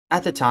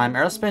At the time,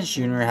 Errol Spence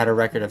Jr. had a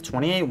record of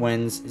 28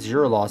 wins,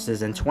 0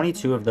 losses, and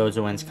 22 of those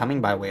wins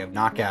coming by way of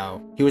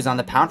knockout. He was on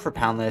the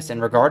pound-for-pound list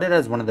and regarded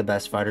as one of the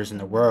best fighters in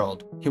the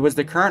world. He was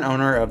the current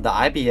owner of the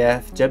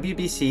IBF,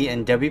 WBC,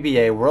 and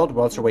WBA World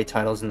Welterweight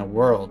titles in the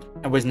world,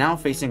 and was now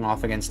facing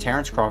off against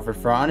Terrence Crawford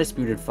for an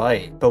undisputed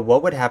fight. But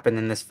what would happen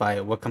in this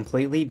fight would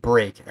completely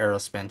break Errol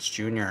Spence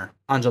Jr.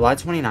 On July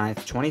 29,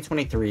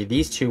 2023,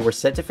 these two were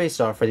set to face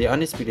off for the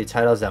undisputed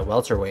titles at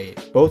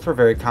welterweight. Both were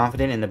very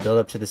confident in the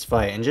build-up to this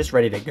fight and just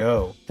ready to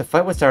go. The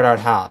fight would start out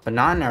hot, but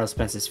not in Errol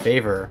Spence's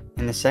favor.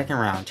 In the second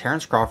round,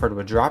 Terrence Crawford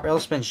would drop Errol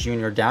Spence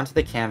Jr. down to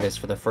the canvas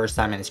for the first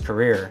time in his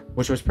career,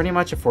 which was pretty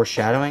much a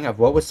foreshadowing of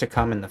what was to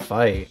come in the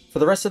fight. For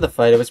the rest of the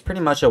fight, it was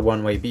pretty much a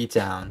one-way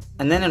beatdown.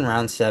 And then in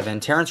round 7,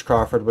 Terrence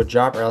Crawford would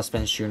drop Errol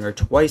Spence Jr.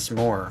 twice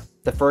more.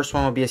 The first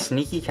one would be a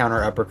sneaky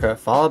counter uppercut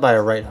followed by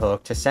a right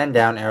hook to send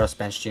down Errol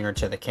Spence Jr.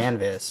 to the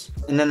canvas.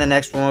 And then the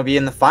next one would be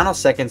in the final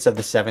seconds of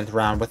the 7th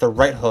round with a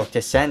right hook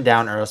to send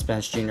down Errol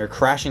Spence Jr.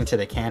 crashing to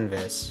the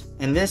canvas.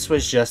 And this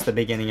was just the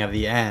beginning of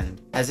the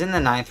end, as in the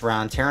 9th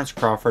round, Terrence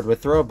Crawford would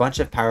throw a bunch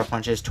of power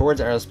punches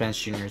towards Errol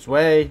Spence Jr.'s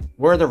way,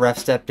 where the ref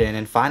stepped in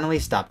and finally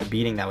stopped the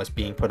beating that was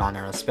being put on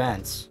Errol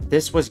Spence.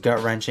 This was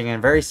gut-wrenching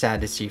and very sad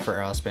to see for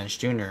Errol Spence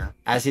Jr.,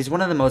 as he's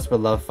one of the most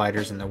beloved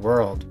fighters in the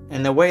world,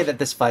 and the way that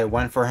this fight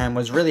went for him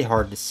was really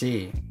hard to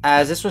see,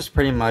 as this was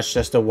pretty much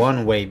just a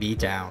one-way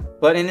beatdown.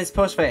 But in his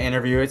post-fight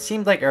interview, it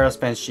seemed like Errol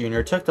Spence Jr.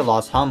 took the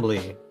loss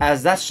humbly,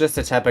 as that's just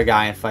the type of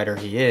guy and fighter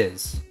he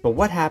is. But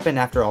what happened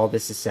after all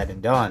this is said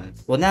and done?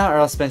 Well, now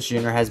Errol Spence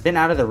Jr. has been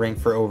out of the ring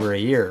for over a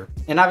year,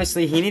 and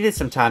obviously he needed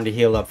some time to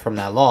heal up from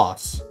that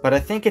loss, but I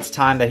think it's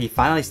time that he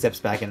finally steps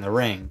back in the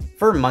ring.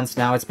 For months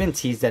now, it's been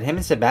teased that him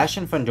and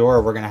Sebastian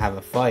Fundora were going to have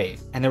a fight,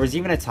 and there was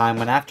even a time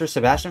when after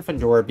Sebastian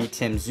Fundora beat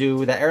Tim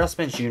Tszyu that Errol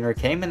Spence Jr.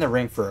 came in the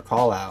ring for a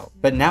call-out.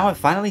 But now it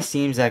finally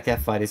seems like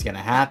that fight is going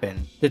to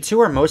happen. The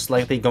two are most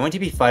likely going to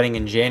be fighting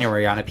in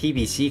January on a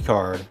PBC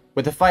card,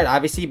 with the fight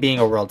obviously being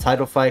a world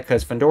title fight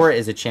because Fundora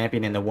is a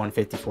champion in the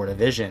 154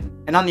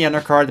 division. And on the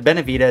undercard, the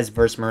Benavidez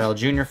vs Morrell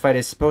Jr. fight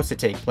is supposed to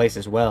take place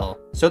as well,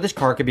 so this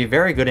card could be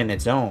very good in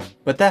its own.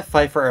 But that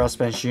fight for Errol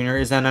Spence Jr.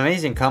 is an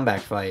amazing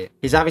comeback fight.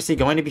 He's obviously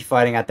going to be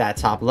fighting at that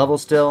top level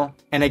still,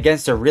 and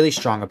against a really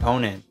strong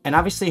opponent. And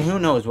obviously who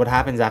knows what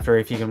happens after.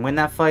 If he can win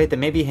that fight, then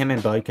maybe him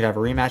and Bud could have a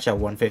rematch at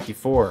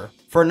 154.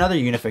 For another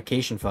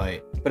unification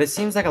fight. But it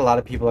seems like a lot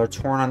of people are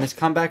torn on this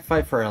comeback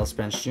fight for Errol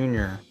Spence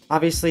Jr.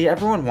 Obviously,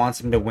 everyone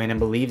wants him to win and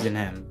believes in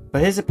him,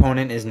 but his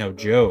opponent is no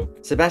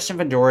joke. Sebastian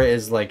Fundora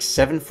is like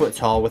 7 foot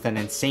tall with an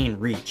insane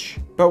reach.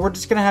 But we're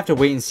just gonna have to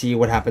wait and see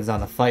what happens on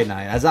the fight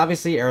night, as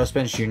obviously Errol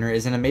Spence Jr.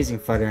 is an amazing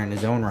fighter in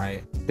his own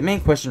right. The main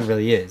question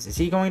really is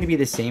he going to be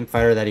the same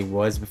fighter that he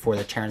was before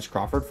the Terrence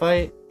Crawford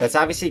fight? That's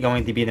obviously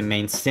going to be the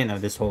main stint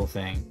of this whole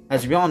thing,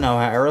 as we all know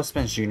how Errol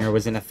Spence Jr.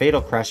 was in a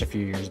fatal crash a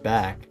few years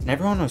back, and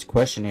everyone was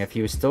questioning if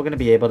he was still going to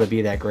be able to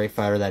be that great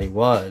fighter that he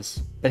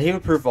was. But he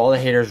would prove all the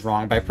haters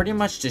wrong by pretty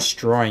much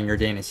destroying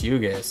Yordenis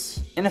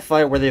Ugas, in a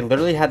fight where they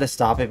literally had to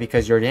stop it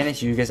because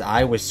Yordenis Ugas'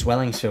 eye was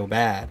swelling so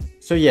bad.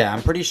 So yeah,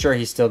 I'm pretty sure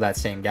he's still that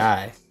same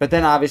guy. But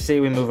then obviously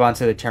we move on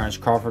to the Terrence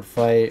Crawford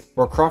fight,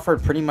 where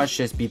Crawford pretty much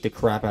just beat the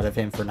crap out of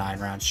him for 9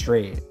 rounds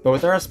straight. But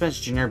with Errol Spence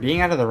Jr.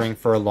 being out of the ring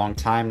for a long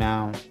time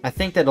now, I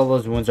think that all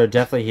those wounds are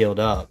definitely healed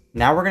up.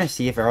 Now we're going to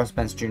see if Errol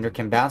Spence Jr.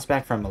 can bounce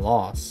back from a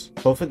loss.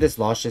 Hopefully this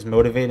loss just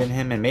motivated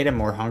him and made him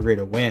more hungry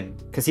to win,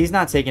 because he's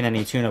not taking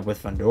any tune-up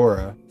with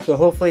Fundora. So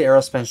hopefully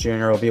Errol Spence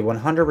Jr. will be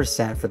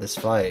 100% for this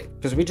fight,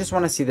 because we just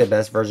want to see the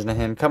best version of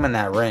him come in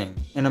that ring.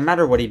 And no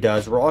matter what he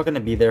does, we're all going to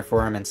be there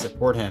for him and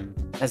support him,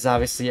 as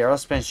obviously Errol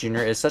Spence Jr.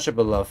 is such a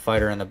beloved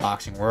fighter in the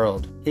boxing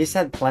world. He's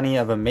had plenty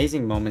of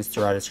amazing moments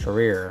throughout his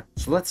career,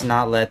 so let's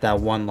not let that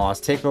one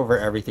loss take over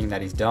everything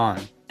that he's done.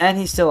 And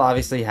he still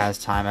obviously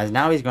has time, as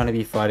now he's going to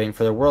be fighting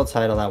for the world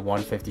title at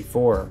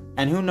 154.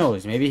 And who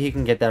knows, maybe he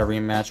can get that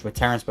rematch with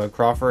Terrence Bud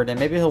Crawford and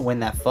maybe he'll win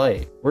that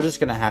fight. We're just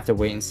going to have to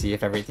wait and see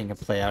if everything can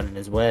play out in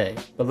his way.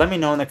 But let me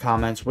know in the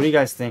comments, what do you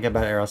guys think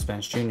about Errol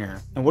Spence Jr.?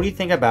 And what do you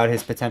think about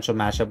his potential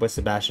matchup with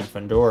Sebastian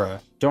Fundora?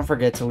 Don't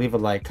forget to leave a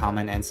like,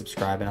 comment, and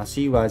subscribe, and I'll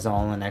see you guys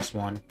all in the next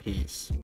one. Peace.